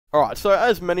Alright, so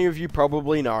as many of you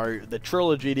probably know, the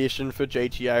Trilogy edition for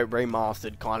GTA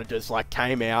Remastered kind of just like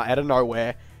came out of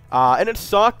nowhere. And it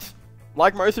sucked.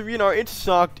 Like most of you know, it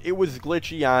sucked. It was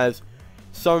glitchy as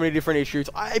so many different issues.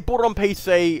 I bought it on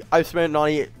PC. I spent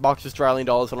 90 bucks Australian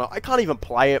dollars on it. I can't even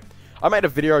play it. I made a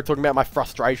video talking about my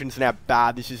frustrations and how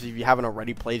bad this is. If you haven't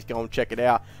already, please go and check it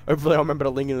out. Hopefully I'll remember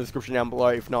the link in the description down below.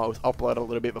 If not, it was uploaded a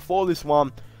little bit before this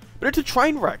one. But it's a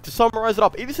train wreck. To summarize it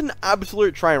up, it is an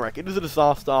absolute train wreck. It is a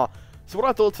disaster. So what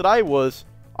I thought today was,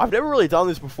 I've never really done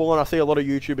this before, and I see a lot of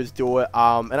YouTubers do it.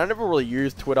 And I never really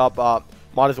used Twitter, but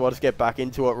might as well just get back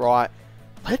into it, right?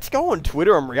 Let's go on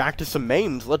Twitter and react to some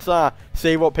memes. Let's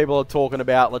see what people are talking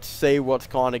about. Let's see what's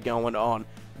kind of going on.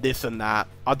 This and that.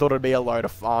 I thought it'd be a load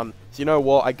of fun. So you know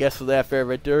what? I guess without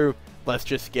further ado, let's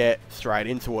just get straight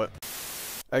into it.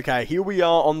 Okay, here we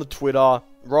are on the Twitter.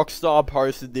 Rockstar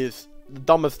posted this. The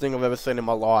dumbest thing I've ever seen in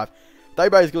my life. They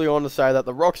basically want to say that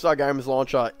the Rockstar Games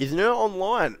launcher is now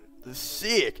online.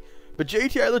 Sick. But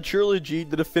GTA The Trilogy,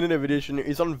 the definitive edition,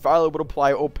 is unavailable to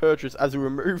play or purchase as we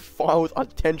remove files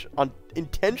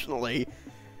intentionally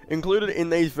included in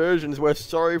these versions. We're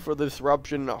sorry for the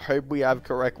disruption. I hope we have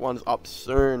correct ones up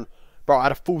soon. Bro, I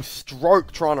had a full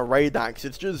stroke trying to read that because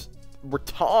it's just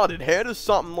retarded. How does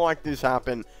something like this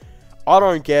happen? I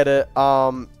don't get it.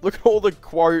 Look at all the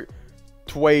quote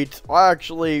tweets. I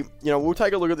actually, we'll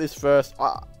take a look at this first.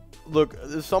 Look,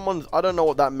 there's someone's, I don't know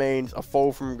what that means, a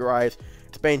fall from grace.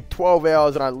 It's been 12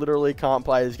 hours and I literally can't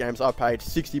play this game, so I paid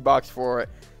 60 bucks for it.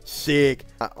 Sick.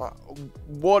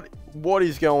 What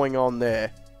is going on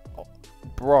there?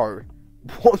 Bro,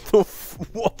 what the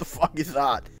fuck is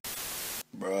that?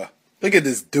 Bruh, look at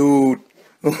this dude.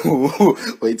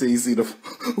 Wait till you see the...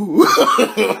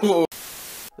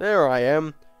 There I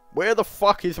am. Where the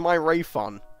fuck is my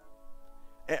refund?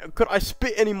 Could I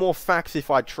spit any more facts if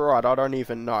I tried? I don't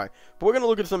even know. But we're going to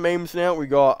look at some memes now. We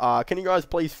got, can you guys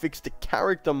please fix the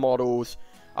character models?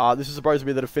 This is supposed to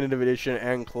be the definitive edition,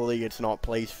 and clearly it's not.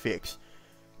 Please fix.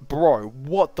 Bro,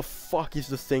 what the fuck is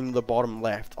this thing in the bottom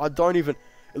left? I don't even...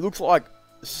 It looks like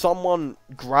someone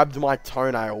grabbed my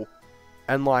toenail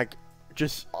and, like,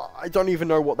 just... I don't even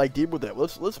know what they did with it.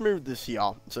 Let's move this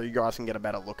here so you guys can get a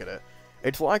better look at it.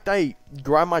 It's like they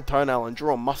grabbed my toenail and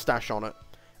drew a mustache on it.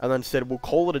 And then said, we'll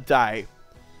call it a day.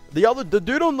 The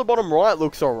dude on the bottom right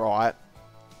looks alright.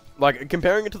 Like,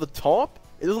 comparing it to the top,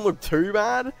 it doesn't look too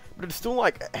bad. But it's still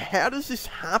like, how does this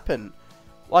happen?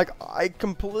 Like, I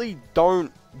completely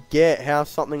don't get how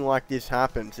something like this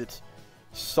happens. It's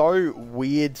so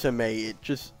weird to me. It's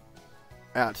just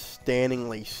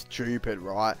outstandingly stupid,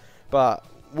 right? But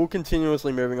we'll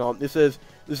continuously moving on. This is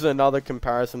another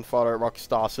comparison photo.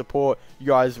 Rockstar support. You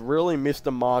guys really missed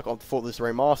the mark for this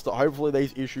remaster. Hopefully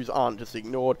these issues aren't just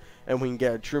ignored and we can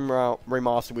get a trim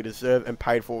remaster we deserve and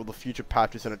paid for all the future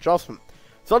patches and adjustment.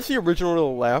 So that's the original to the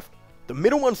left. The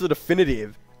middle one's the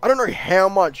definitive. I don't know how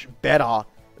much better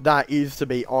that is, to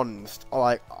be honest.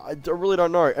 Like, I really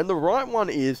don't know. And the right one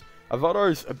is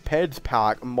Avoto's Peds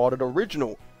Pack modded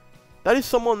original. That is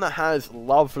someone that has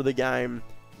love for the game,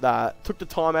 that took the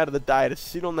time out of the day to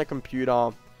sit on their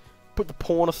computer, put the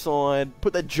porn aside,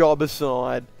 put their job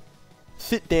aside,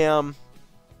 sit down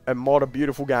and mod a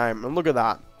beautiful game. And look at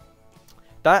that.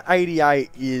 That 88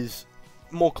 is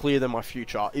more clear than my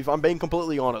future, if I'm being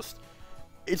completely honest.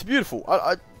 It's beautiful.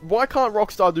 Why can't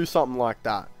Rockstar do something like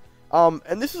that?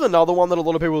 And this is another one that a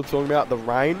lot of people are talking about, the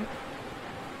rain.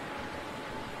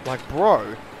 Like,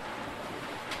 bro,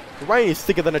 the rain is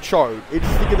thicker than a chode. It's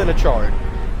thicker than a chode.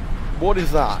 What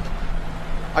is that?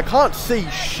 I can't see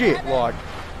shit, like,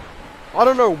 I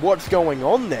don't know what's going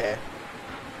on there.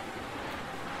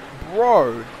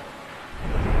 Bro.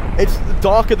 It's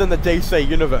darker than the DC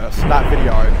universe, that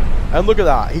video. And look at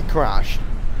that, he crashed.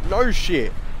 No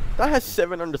shit. That has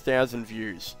 700,000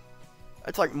 views.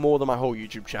 That's like more than my whole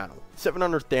YouTube channel.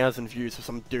 700,000 views for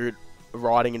some dude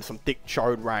riding in some thick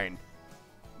chode rain.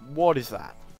 What is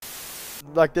that?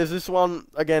 Like, there's this one,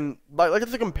 again, like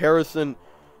it's a comparison.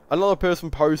 Another person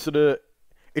posted it.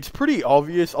 It's pretty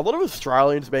obvious. A lot of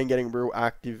Australians have been getting real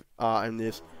active in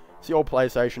this. It's the old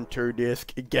PlayStation 2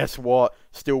 disc. Guess what?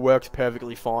 Still works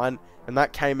perfectly fine. And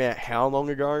that came out how long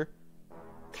ago?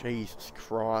 Jesus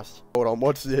Christ. Hold on,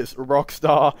 what's this?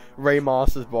 Rockstar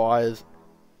remasters buyers.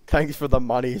 Thanks for the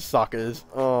money, suckers.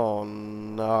 Oh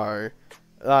no.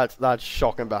 That's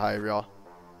shocking behaviour.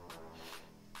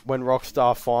 When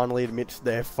Rockstar finally admits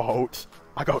their fault,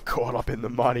 I got caught up in the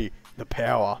money. The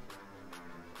power.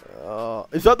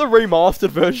 Is that the remastered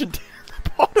version down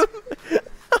the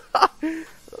bottom?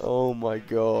 Oh my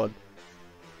god.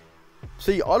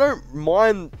 See, I don't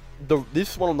mind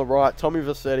this one on the right. Tommy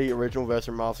Vassetti, original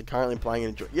versus remastered, currently playing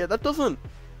and enjoy. Yeah, that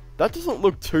That doesn't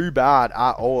look too bad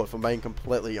at all, if I'm being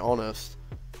completely honest.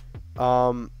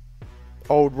 Old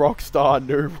Rockstar,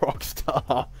 new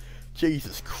Rockstar.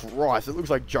 Jesus Christ, it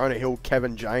looks like Jonah Hill,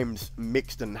 Kevin James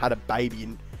mixed and had a baby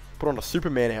and put on a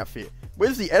Superman outfit.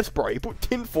 Where's the S, bro? He put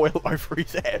tinfoil over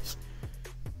his S.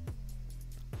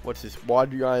 What's this? Why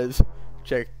do you guys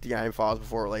check the game files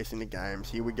before releasing the games?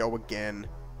 Here we go again.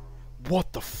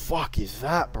 What the fuck is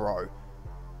that, bro?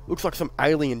 Looks like some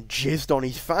alien jizzed on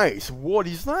his face. What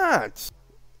is that?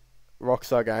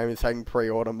 Rockstar Games is taking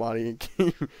pre-order money.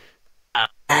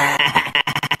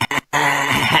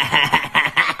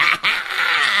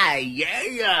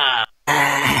 Yeah.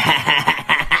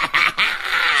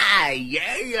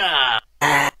 Yeah.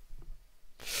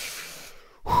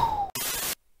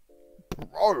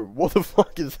 Bro, what the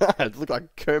fuck is that? It looks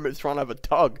like Kermit's trying to have a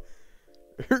tug.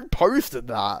 Who posted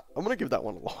that? I'm gonna give that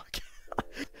one a like.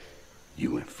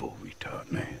 You went full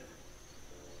retard, man.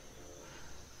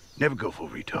 Never go full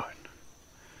retard.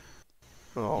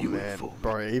 Oh You man, fool.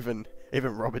 bro, even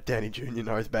Robert Downey Jr.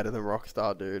 knows better than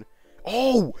Rockstar, dude.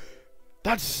 Oh,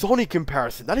 that Sonic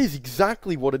comparison, that is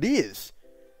exactly what it is.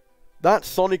 That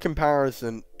Sonic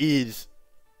comparison is...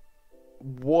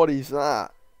 What is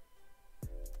that?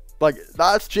 Like,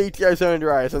 that's GTA San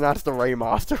Andreas and that's the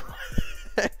remaster.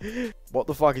 What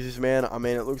the fuck is this, man? I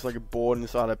mean, it looks like a board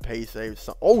inside a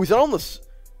PC. Oh, is that on the...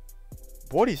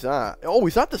 What is that? Oh,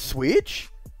 is that the Switch?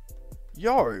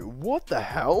 Yo, what the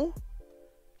hell?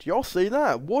 Do y'all see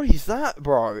that? What is that,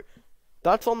 bro?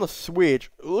 That's on the Switch.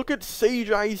 Look at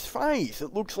CJ's face.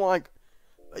 It looks like...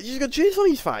 He's got jizz on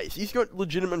his face. He's got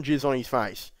legitimate jizz on his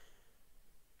face.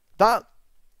 That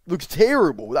looks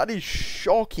terrible. That is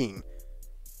shocking.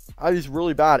 That is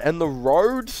really bad. And the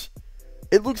roads...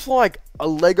 It looks like a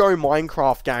Lego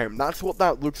Minecraft game. That's what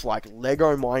that looks like.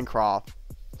 Lego Minecraft.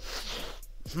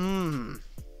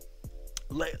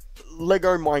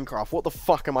 Lego Minecraft. What the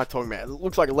fuck am I talking about? It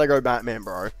looks like Lego Batman,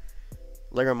 bro.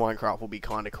 Lego Minecraft will be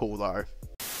kind of cool, though.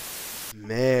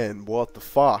 Man, what the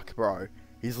fuck, bro?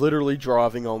 He's literally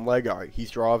driving on Lego.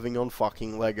 He's driving on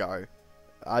fucking Lego.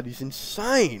 That is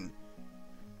insane.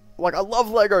 Like, I love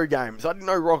Lego games. I didn't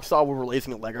know Rockstar were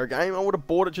releasing a Lego game. I would have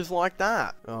bought it just like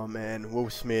that. Oh, man.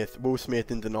 Will Smith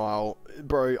in denial.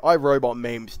 Bro, iRobot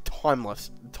memes,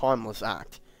 timeless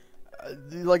act.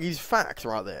 Like, he's facts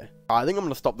right there. I think I'm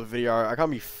gonna stop the video. I can't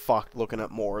be fucked looking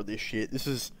at more of this shit. This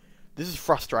is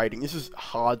frustrating. This is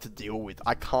hard to deal with.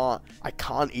 I can't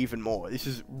even more. This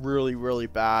is really, really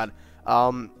bad.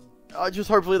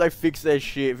 Hopefully they fix their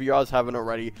shit. If you guys haven't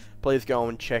already, please go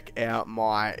and check out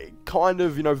my kind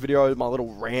of, video, my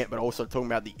little rant, but also talking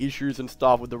about the issues and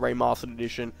stuff with the remastered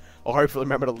edition. I'll hopefully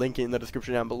remember to link it in the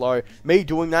description down below. Me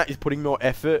doing that is putting more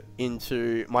effort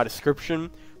into my description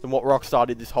than what Rockstar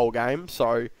did this whole game,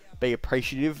 so be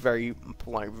appreciative. I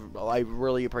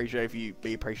really appreciate if you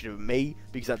be appreciative of me,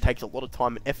 because that takes a lot of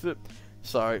time and effort.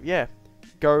 So, yeah.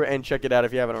 Go and check it out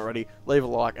if you haven't already. Leave a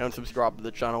like and subscribe to the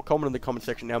channel. Comment in the comment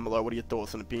section down below what are your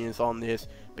thoughts and opinions on this.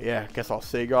 But yeah, I guess I'll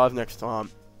see you guys next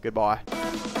time. Goodbye.